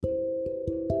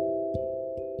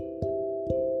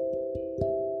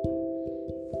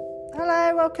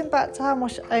Hello, welcome back to How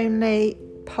Much Only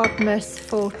Podmas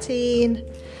 14.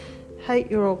 Hope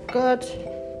you're all good.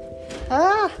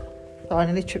 I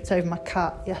nearly tripped over my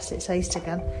cat. Yes, it's Ace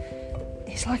again.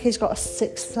 It's like he's got a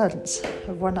sixth sense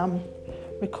of when I'm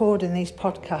recording these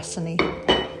podcasts and he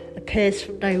appears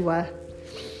from nowhere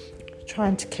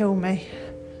trying to kill me.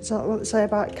 Is that what they say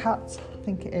about cats? I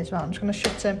think it is. Right, I'm just going to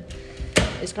shut him.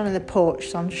 It's gone in the porch,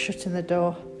 so I'm just shutting the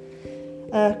door.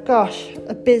 A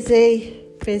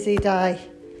busy day.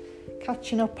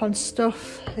 Catching up on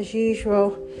stuff as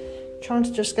usual. Trying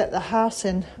to just get the house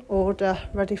in order,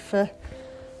 ready for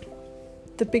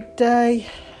the big day.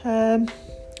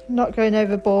 Not going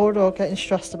overboard or getting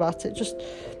stressed about it. Just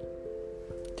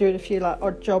doing a few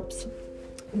odd jobs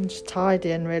and just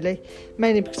tidying really.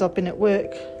 Mainly because I've been at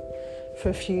work for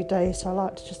a few days, so I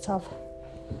like to just have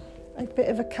a bit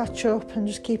of a catch up and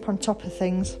just keep on top of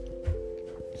things.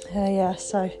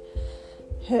 The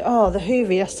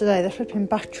Hoover yesterday, the flipping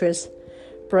batteries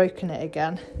broken it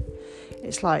again.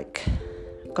 It's like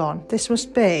gone. This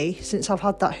must be, since I've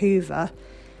had that Hoover,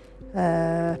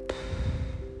 the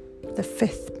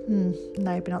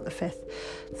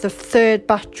third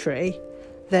battery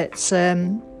that's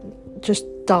just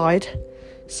died.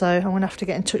 So I'm going to have to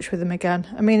get in touch with them again.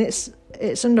 I mean, it's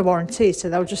under warranty, so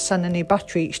they'll just send a new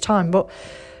battery each time, but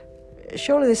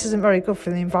surely this isn't very good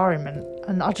for the environment,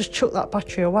 and I just chuck that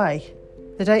battery away.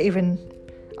 They don't even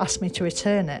ask me to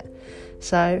return it,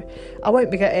 so I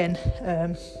won't be getting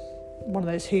one of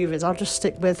those Hoovers. I'll just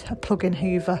stick with a plug-in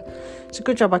Hoover. It's a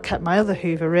good job I kept my other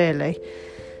Hoover really,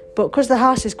 but because the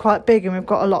house is quite big and we've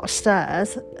got a lot of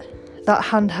stairs, that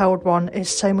handheld one is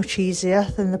so much easier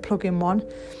than the plug-in one.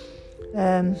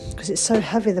 Because it's so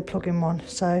heavy, the plug-in one,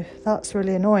 so that's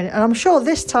really annoying. And I'm sure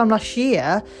this time last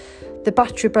year the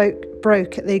battery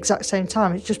broke at the exact same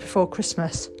time. It's just before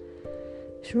Christmas.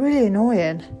 It's really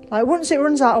annoying. Once it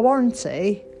runs out of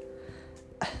warranty,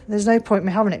 there's no point in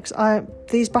me having it, because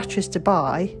these batteries to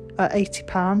buy are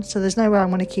 £80, so there's no way I'm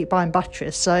going to keep buying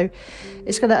batteries, so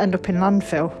it's going to end up in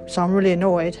landfill. So I'm really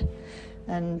annoyed,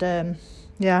 and I'm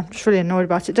just really annoyed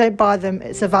about it. Don't buy them.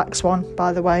 It's a Vax one,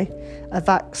 by the way, a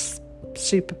Vax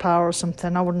Superpower or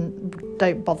something.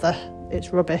 Don't bother,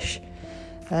 it's rubbish.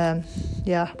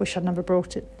 Wish I'd never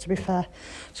brought it, to be fair. I'm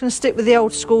just going to stick with the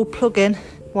old school plug-in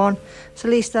one, so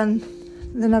at least then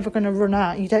they're never going to run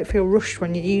out. You don't feel rushed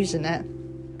when you're using it.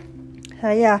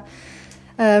 A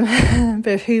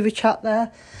bit of Hoover chat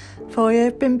there for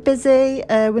you. Been busy.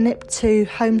 We nipped to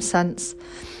HomeSense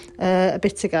a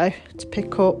bit ago to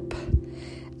pick up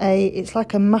it's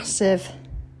like a massive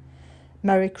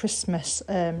Merry Christmas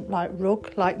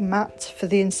rug, mat for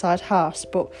the inside house,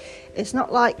 but it's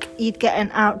not like you'd get an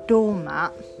outdoor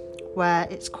mat where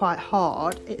it's quite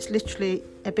hard. It's literally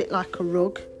a bit like a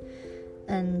rug,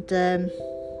 and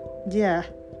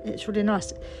it's really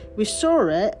nice. We saw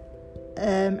it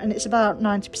and it's about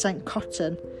 90%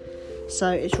 cotton, so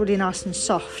it's really nice and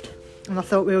soft, and I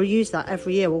thought we'll use that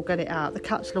every year. We'll get it out. The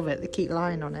cats love it, they keep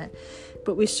lying on it.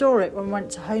 But we saw it when we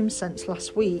went to HomeSense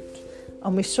last week,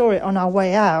 and we saw it on our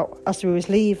way out as we was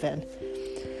leaving,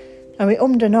 and we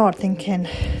ummed and ahed thinking,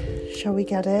 shall we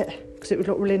get it? Because it would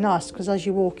look really nice, because as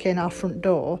you walk in our front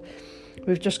door,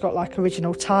 we've just got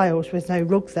original tiles with no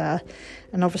rug there,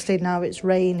 and obviously now it's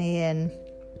rainy and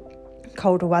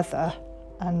colder weather,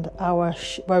 and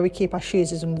where we keep our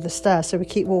shoes is under the stairs, so we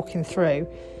keep walking through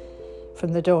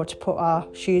from the door to put our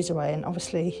shoes away, and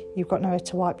obviously you've got nowhere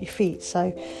to wipe your feet.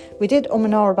 So we did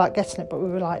and ah about getting it, but we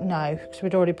were like no, because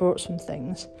we'd already brought some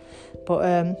things. But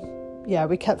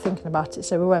we kept thinking about it,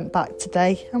 so we went back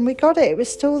today and we got it. It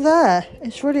was still there.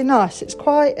 It's really nice. It's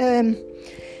quite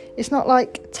it's not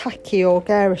tacky or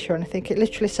garish or anything. It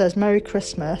literally says Merry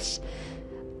Christmas,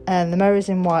 and the Merry's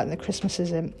in white and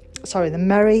the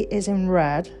Merry is in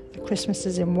red, the Christmas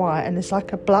is in white, and it's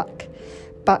like a black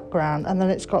background, and then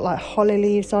it's got holly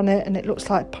leaves on it, and it looks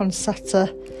like poinsettia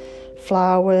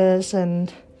flowers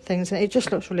and things, and it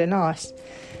just looks really nice.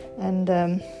 And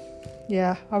I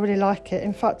really like it.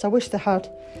 In fact, I wish they had,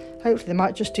 hopefully they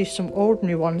might just do some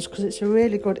ordinary ones, because it's a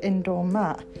really good indoor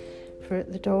mat for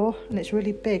at the door, and it's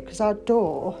really big, because our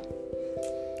door,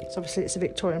 so obviously it's a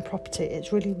Victorian property,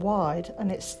 it's really wide,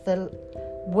 and it's the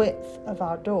width of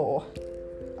our door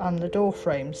and the door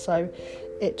frame, so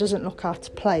it doesn't look out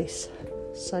of place.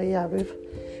 So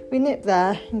we nipped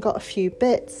there and got a few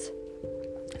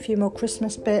more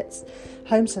Christmas bits.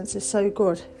 HomeSense is so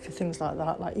good for things like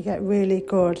that. You get really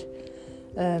good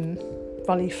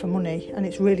value for money, and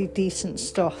it's really decent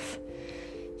stuff.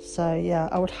 So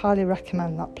I would highly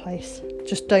recommend that place.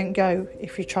 Just don't go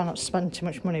if you try not to spend too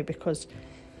much money, because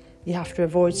you have to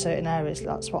avoid certain areas.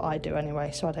 That's what I do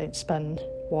anyway, so I don't spend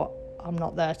what I'm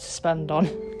not there to spend on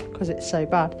because it's so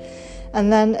bad.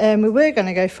 And then we were going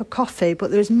to go for coffee,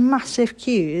 but there was massive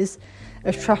queues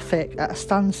of traffic at a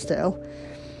standstill,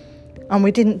 and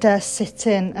we didn't dare sit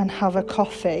in and have a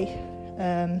coffee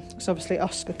because obviously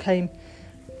Oscar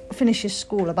finishes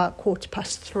school about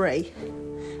 3:15,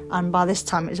 and by this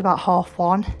time it was about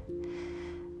 1:30.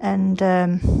 And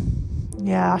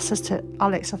I said to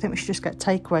Alex, I think we should just get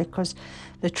takeaway because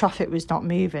the traffic was not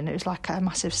moving. It was like a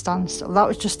massive standstill. That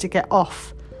was just to get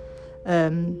off,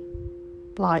 it's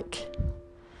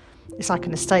like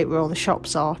an estate where all the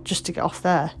shops are, just to get off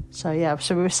there. So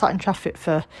we were sat in traffic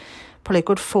for probably a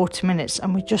good 40 minutes,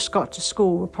 and we just got to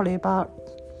school with probably about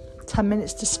 10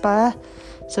 minutes to spare.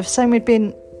 So for saying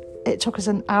it took us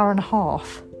an hour and a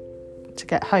half to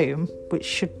get home, which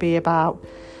should be about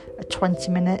a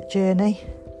 20-minute journey.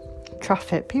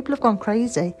 Traffic, people have gone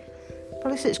crazy. But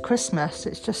at least it's Christmas.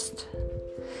 It's just,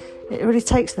 it really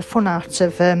takes the fun out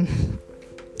of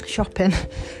shopping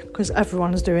because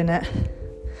everyone's doing it.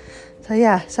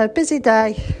 So busy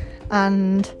day,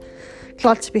 and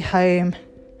glad to be home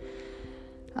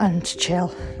and to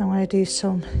chill. I'm going to do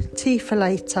some tea for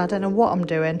later. I don't know what I'm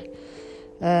doing.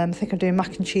 I think I'm doing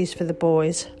mac and cheese for the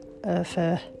boys,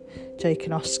 for Jake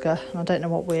and Oscar, and I don't know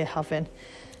what we're having.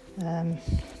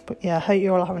 But I hope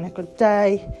you're all having a good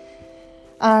day,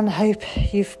 and I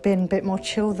hope you've been a bit more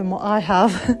chill than what I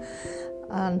have.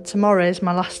 And tomorrow is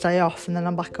my last day off, and then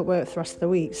I'm back at work for the rest of the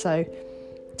week. So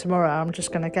tomorrow I'm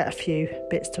just going to get a few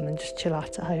bits done and just chill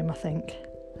out at home, I think.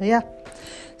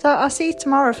 So I'll see you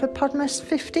tomorrow for Podmas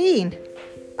 15.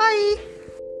 Bye.